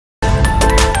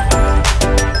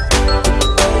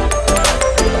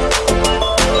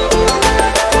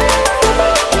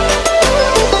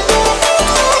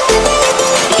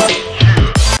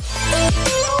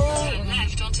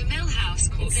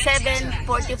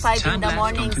5 in the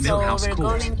morning, so we're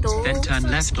going to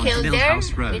Kildare,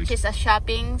 which is a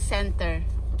shopping center.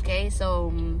 Okay,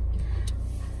 so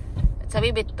it's a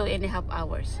bit 2.5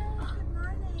 hours.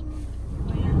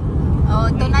 Oh,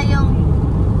 ito na yung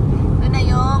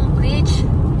bridge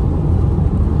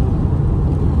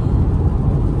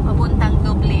papuntang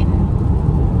Dublin.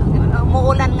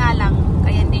 Umuulan nga lang,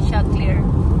 kaya hindi siya clear.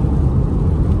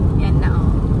 Yan na, oh.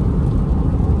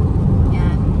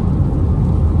 Yan.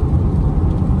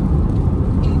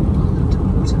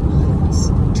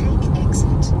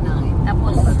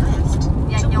 Tapos,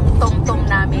 yan yung tong-tong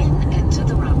namin.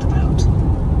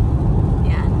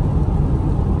 Yan.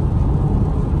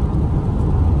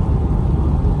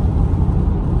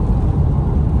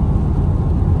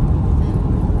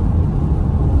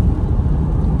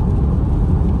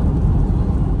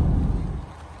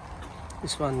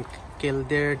 This one,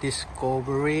 Kildare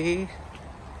Discovery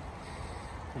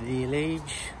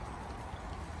Village.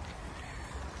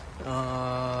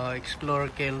 Explore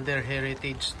Kildare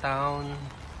Heritage Town.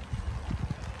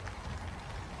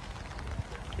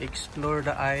 Explore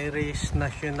the Irish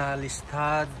National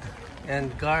Stud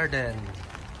and Garden.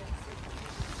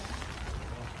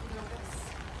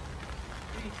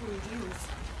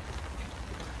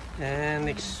 And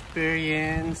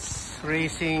experience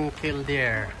racing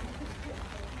Kildare.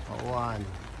 One.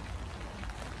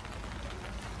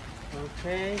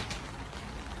 Okay.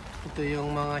 Ito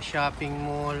yung mga shopping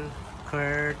mall.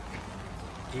 Kurt,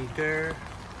 Eager,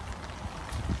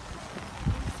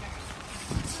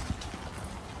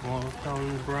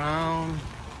 Molton Brown,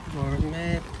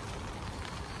 Gourmet,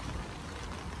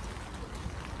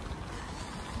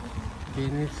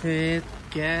 Benefit,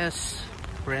 Guess,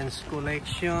 Friends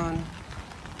Collection,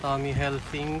 Tommy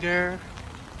Hilfiger,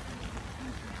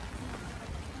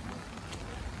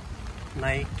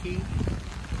 Nike,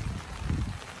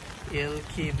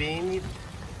 LK Benit.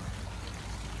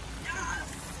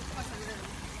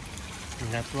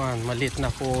 That one, malit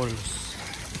na falls.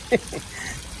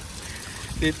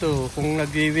 Dito, kung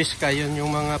nag-wish ka, yun yung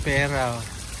mga pera.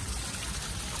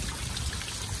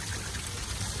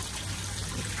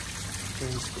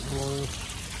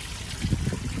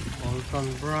 Molton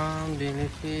Brown,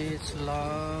 Benefits,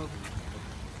 Love.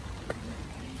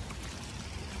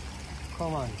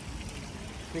 Come on.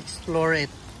 Explore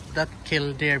it. That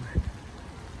Kildare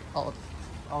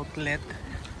outlet.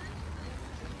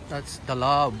 That's the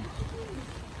Love.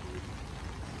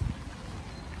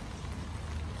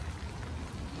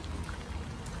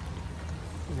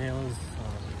 Nails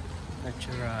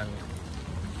natural.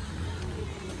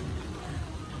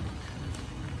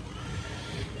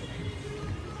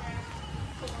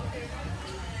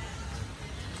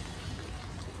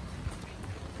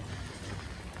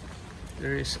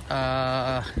 There is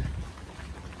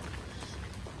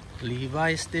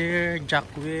Levi's there, Jack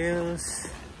Wheels,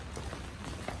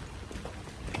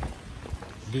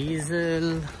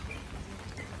 Diesel,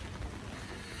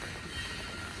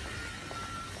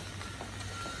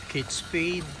 Kate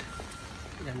Spade.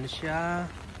 Yan siya,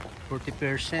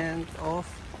 40% off.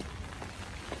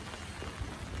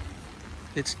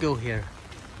 Let's go here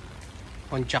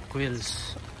on Jack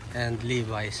Wheels and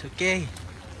Levi's. Okay,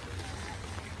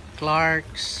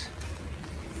 Clark's.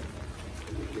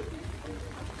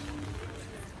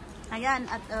 Ayan,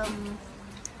 at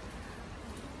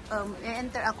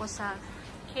e-enter ako sa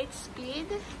Kate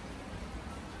Spade.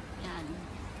 Yan.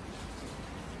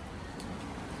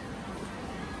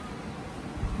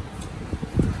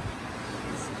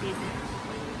 Spade.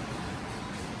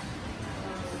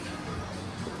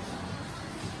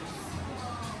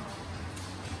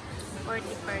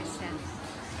 %40.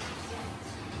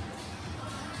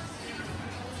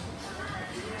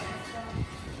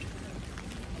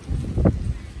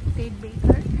 Paid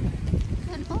baker.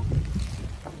 Ano?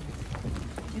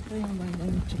 Ito yung mga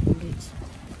chocolates.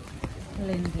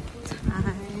 Blended.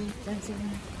 Ay.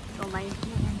 So may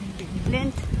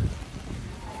blend.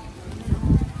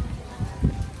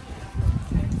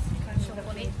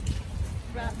 Chocolate.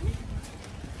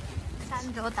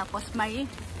 Sando. Tapos may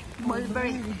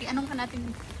mulberry. Anong ka natin?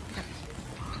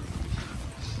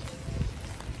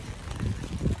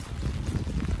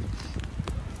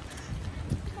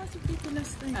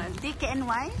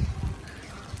 DKNY.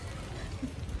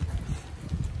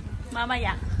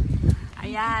 Mamaya.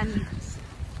 Ayan.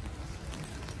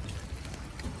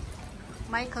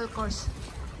 Michael Kors.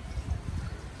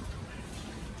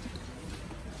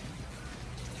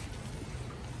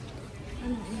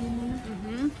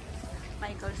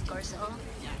 Michael Kors. Oh.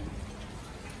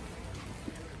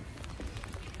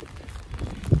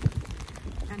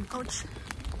 And Coach.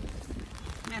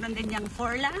 Meron din yung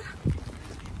Forla.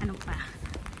 Ano pa?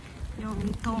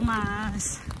 Yung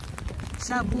Thomas.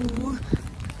 Sabu.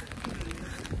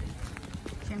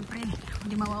 Siyempre,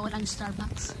 hindi mawawala ang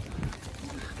Starbucks.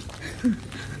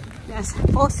 Yes,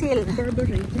 fossil.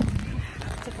 Carbureted.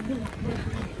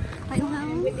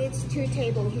 With its 2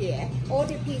 table here, all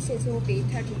the pieces will be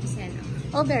 30%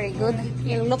 off. Oh, very good.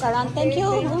 You look around. Thank you.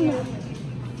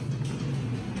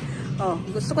 Oh,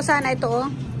 gusto ko sana ito, oh.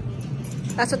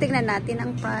 Kaso tingnan natin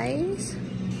ang price.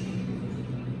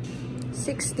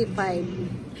 65.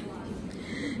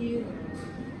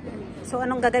 So,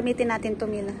 anong gagamitin natin to,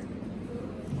 Mila?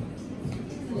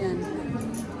 Yan.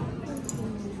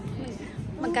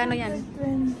 Magkano yan?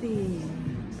 20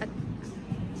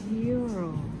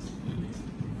 euro.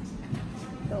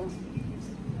 Ito.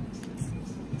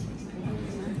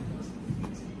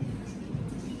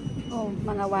 Oh,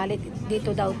 mga wallet.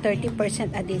 Dito daw,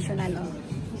 30% additional. Oh.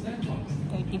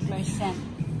 30%.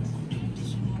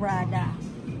 Prada.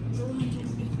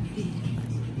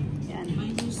 Yan.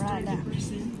 Prada.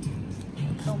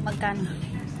 So, magkano?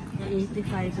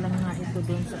 85 lang nga ito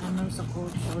doon sa ano, sa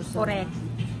coach or sa... Correct.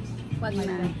 Wag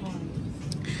na.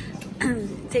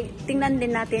 Tingnan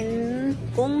din natin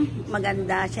kung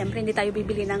maganda. Siyempre, hindi tayo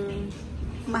bibili ng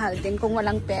mahal din kung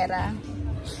walang pera.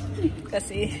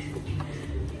 Kasi,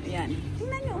 yan.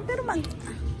 Tingnan nyo. Pero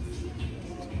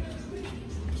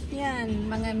yan,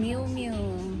 mga Miu Miu.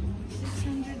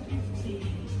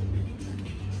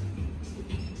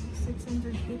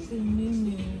 650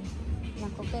 mini.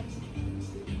 Naku, pero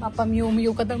Papa Miu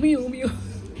Miu ka na. Miu Miu.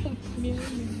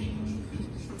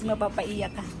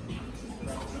 Mapapaiyak ka.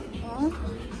 Oh.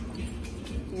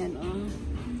 Yan, oh.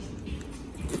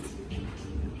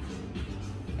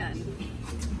 Yan.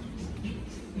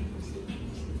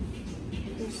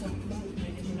 Ito sa bag.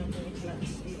 Pwede mo lang yung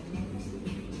klase.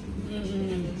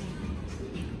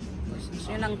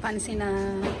 So, yun ang fancy na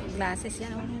glasses.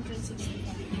 Yan,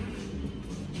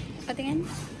 165. Patingin.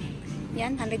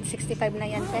 Yan, 165 na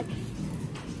yan, pet.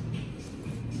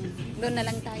 Doon na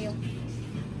lang tayo.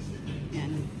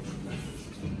 Yan.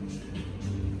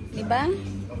 Diba?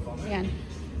 Yan.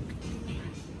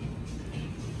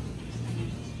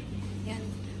 Yan.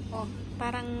 Oh,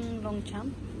 parang long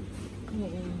champ.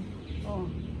 Oo. Oh.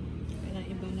 Kaya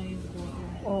iba na yung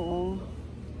kuha. Oo.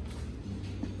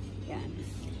 Yan.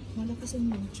 Malakas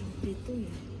ang mga chop dito eh.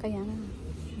 Kaya nga.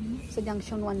 Sa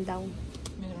Junction 1 daw.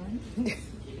 Meron?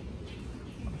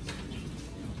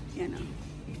 Yan, oh.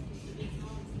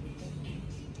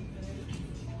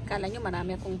 Kala nyo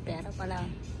marami akong pera pala.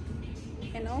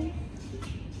 You know?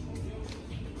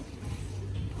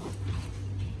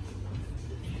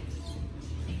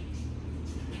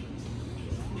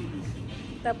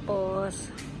 Tapos,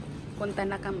 punta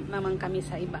na naman kami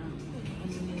sa iba.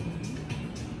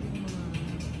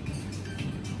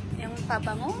 Yung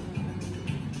pabango?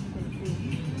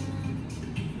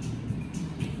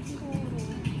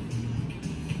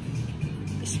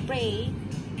 Spray.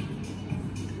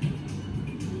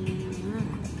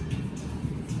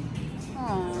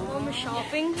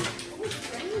 Shopping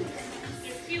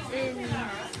in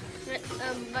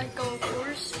like a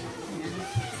course.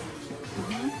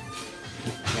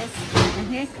 Yes. And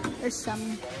here, there's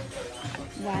some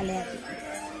wallet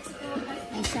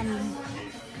and some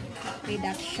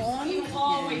reduction.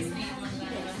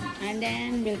 And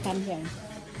then we'll come here.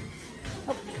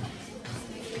 Oh.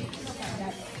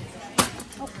 That.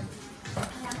 Oh.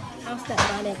 How's that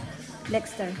wallet,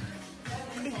 Dexter?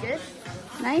 Pretty good.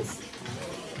 Nice.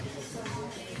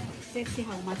 Let's see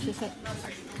how much is it.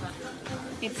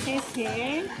 It says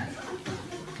here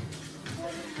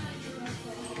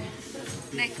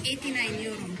like 89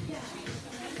 euro. Yeah.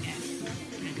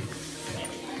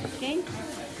 Okay.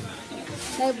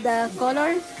 Have the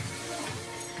color.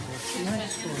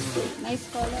 Nice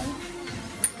color.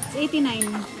 It's 89.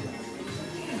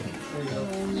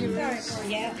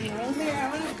 Yeah, euros.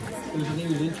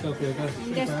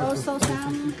 And there's also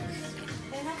some.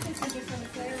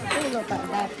 Oh, look at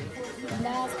that.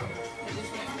 That.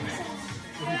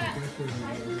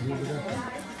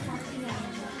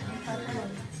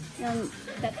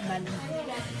 That bad.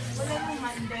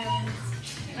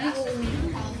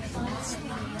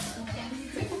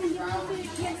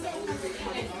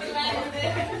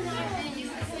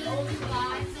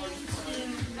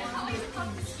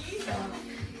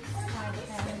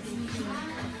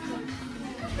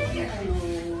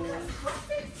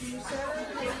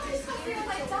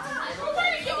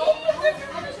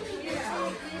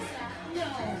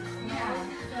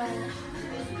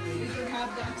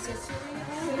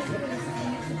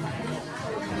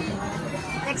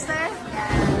 Dexter?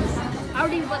 Yes. I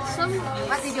already bought some.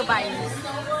 What did you buy?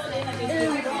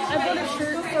 I bought a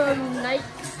shirt from Nike.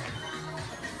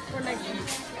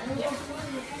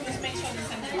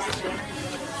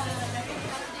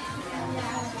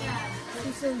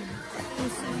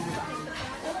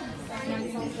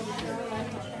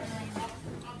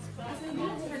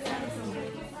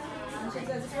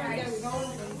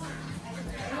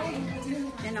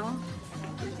 You know?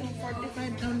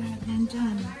 $45 yan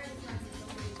dyan.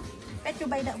 Bet you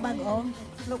buy that bag, oh.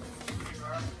 Look.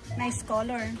 Nice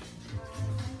color.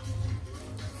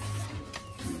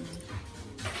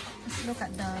 Let's look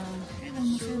at the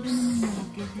shoes.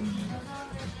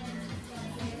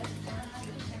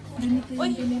 Ganito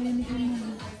yung binili ni Emma.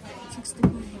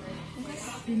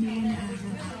 65. Binili ni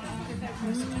Aaron.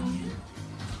 Sa kanya.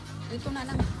 Ito na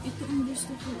lang. Ito ang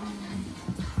gusto ko.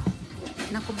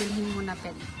 Naku, bilhin mo na,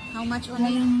 pet. How much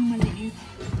only? Walang maliit.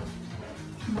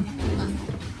 Malaki ba?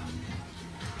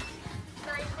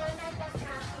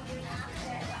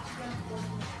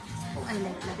 Oh, I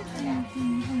like that.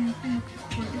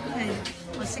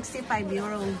 45. For 65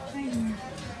 euro.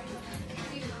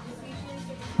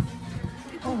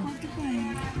 Ito,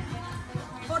 45.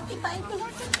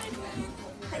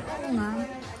 45? Ay, oo nga.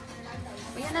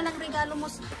 O, yan na lang regalo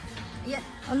mo. Yan.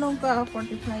 Anong ka?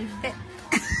 45. Eh.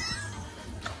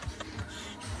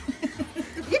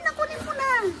 Yan, nakunin mo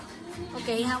na.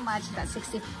 Okay, how much? That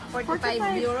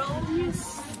 45 euro?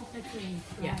 Yes.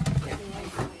 Yeah.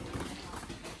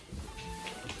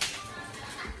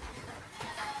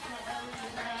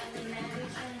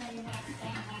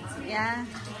 Yeah.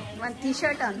 One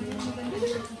t-shirt on.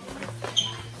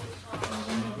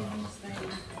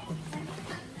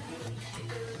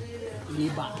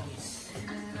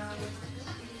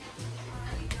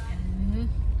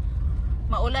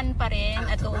 Maulan pa rin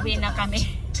at uuwi na kami.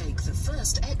 Take the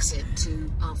first exit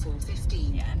to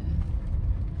R415. Yan.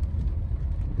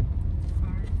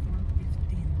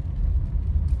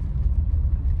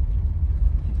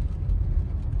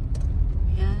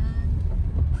 Yan.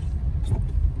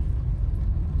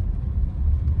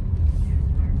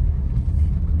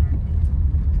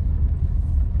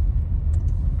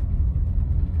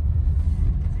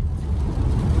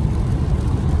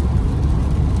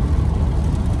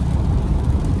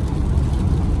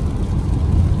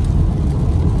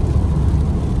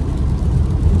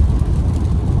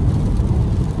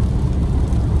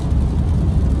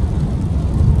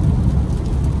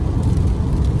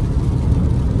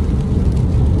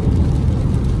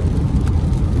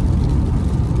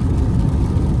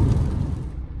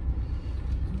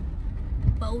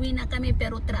 Pauwi na kami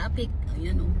pero traffic.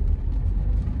 Ayan o.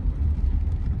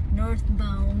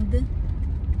 Northbound.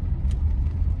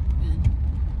 Ayan.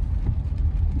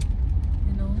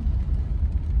 You know?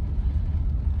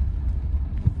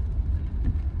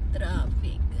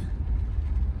 Traffic.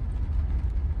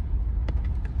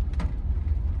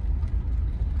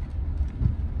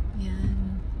 Ayan.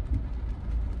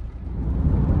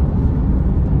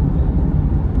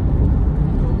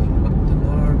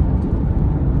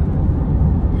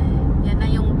 Yan na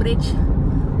yung bridge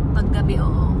paggabi,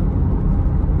 oo.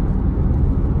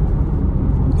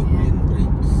 Yan.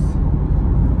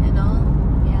 You know?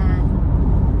 Yan.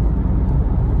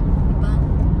 Diba?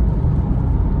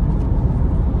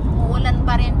 Umuulan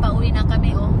pa rin, pauwi na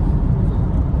kami, oh.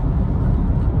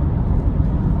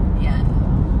 Yan.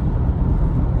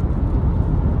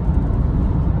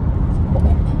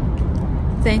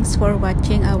 Thanks for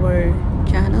watching our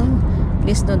channel.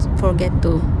 Please don't forget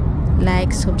to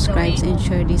like, subscribe, and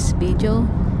share this video.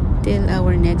 Till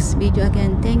our next video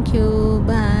again. Thank you.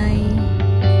 Bye.